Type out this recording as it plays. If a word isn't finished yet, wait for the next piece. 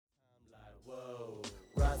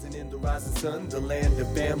Living in the rising sun, the land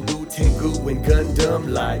of bamboo, Tengu, and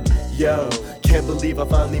Gundam. Like, yo, can't believe I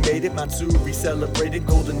finally made it. Matsuri celebrated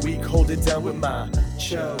Golden Week, hold it down with my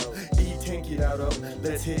cho.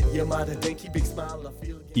 Let's hit Yamada Denki, big smile, I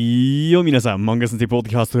feel. いいよ皆さん、漫画先生ポッド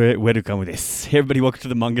キャストへウェルカムです。Hey everybody, welcome to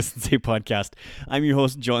the Manga Sensei podcast. I'm your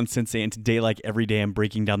host, John Sensei, and today, like every day, I'm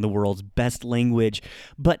breaking down the world's best language.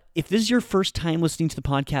 But if this is your first time listening to the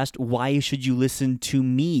podcast, why should you listen to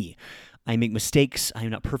me? I make mistakes. I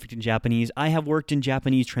am not perfect in Japanese. I have worked in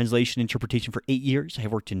Japanese translation interpretation for 8 years. I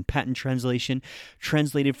have worked in patent translation,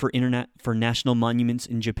 translated for national monuments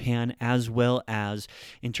in Japan, as well as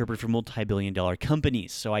interpreted for multi-billion-dollar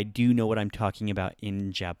companies. So I do know what I'm talking about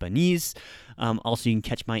in Japanese. Also, you can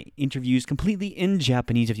catch my interviews completely in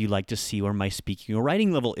Japanese if you'd like to see where my speaking or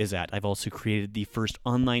writing level is at. I've also created the first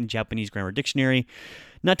online Japanese grammar dictionary.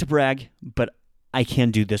 Not to brag, but I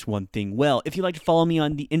can do this one thing well. If you'd like to follow me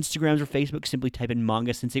on the Instagrams or Facebook, simply type in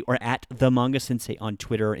Manga Sensei or at the Manga Sensei on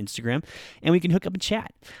Twitter or Instagram, and we can hook up and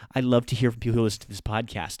chat. I'd love to hear from people who listen to this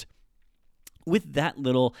podcast. With that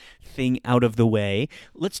little thing out of the way,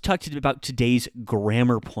 let's talk about today's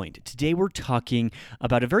grammar point. Today we're talking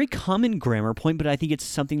about a very common grammar point, but I think it's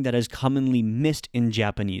something that is commonly missed in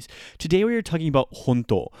Japanese. Today we are talking about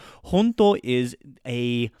Honto. Honto is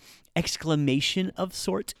a exclamation of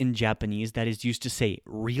sorts in Japanese that is used to say,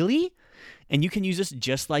 really? And you can use this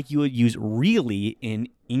just like you would use really in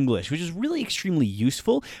English, which is really extremely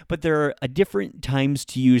useful, but there are different times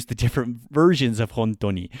to use the different versions of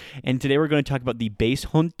hontoni. And today we're going to talk about the base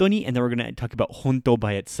hontoni, and then we're going to talk about honto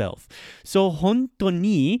by itself. So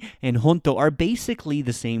hontoni and honto are basically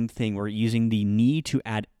the same thing. We're using the ni to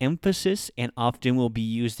add emphasis, and often we'll be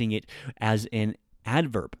using it as an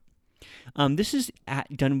adverb. This is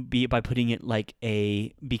done by putting it like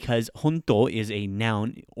because honto is a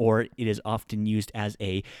noun, or it is often used as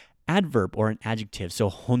a adverb or an adjective. So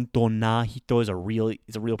honto na hito is a real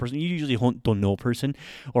person. Usually honto no person,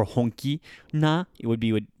 or honki na it would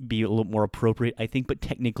be a little more appropriate, I think, but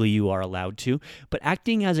technically you are allowed to. But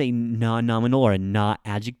acting as a non-nominal or a na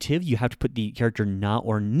adjective, you have to put the character na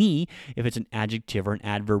or ni if it's an adjective or an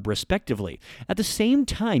adverb respectively. At the same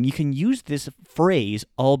time, you can use this phrase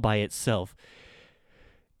all by itself.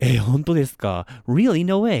 本当ですか? Really?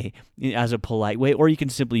 No way. As a polite way, or you can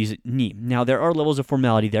simply use it ni. Now, there are levels of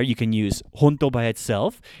formality there. You can use honto by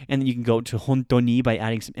itself, and then you can go to honto ni by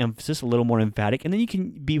adding some emphasis, a little more emphatic, and then you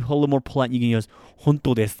can be a little more polite, and you can use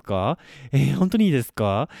honto desu ka? 本当にです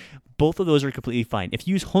か? Both of those are completely fine. If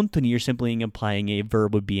you use honto ni, you're simply implying a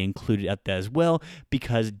verb would be included at that as well,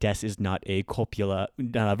 because des is not a copula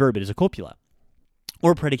verb, it is a copula.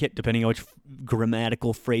 Or predicate, depending on which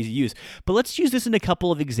grammatical phrase you use. But let's use this in a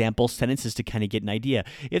couple of example sentences to kind of get an idea.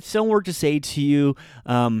 If someone were to say to you,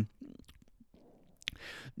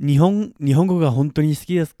 日本語が本当に好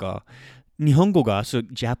きですか? 日本語が, so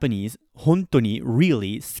Japanese, 本当に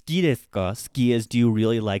really 好きですか? 好き is do you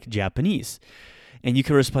really like Japanese? And you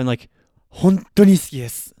can respond like, 本当に好きで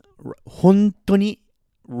す. 本当に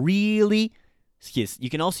really 好きです. You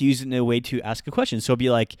can also use it in a way to ask a question. So it'll be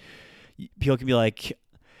like, people can be like,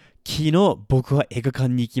 昨日僕は映画館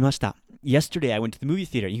に行きました. Yesterday I went to the movie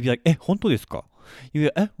theater. You can be like, 本当ですか?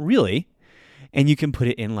 You go, really? And you can put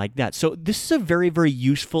it in like that. So this is a very, very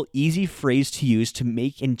useful, easy phrase to use to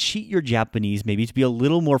make and cheat your Japanese, maybe to be a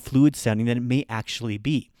little more fluid sounding than it may actually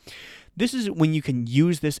be. This is when you can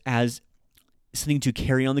use this as something to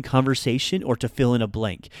carry on the conversation or to fill in a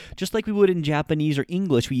blank. Just like we would in Japanese or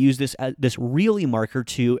English, we use this as this really marker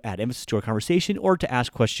to add emphasis to our conversation or to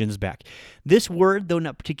ask questions back. This word, though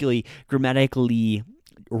not particularly grammatically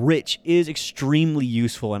rich, is extremely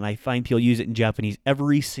useful, and I find people use it in Japanese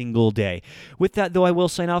every single day. With that, though, I will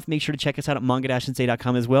sign off. Make sure to check us out at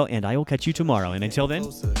manga-sensei.com as well, and I will catch you tomorrow. And until then,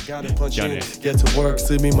 John. Get to work,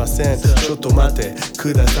 すみません。ちょっと待って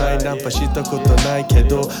ください。ナンパしたことないけ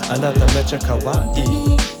ど、あなためちゃ可愛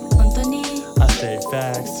い。I say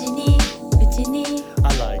facts.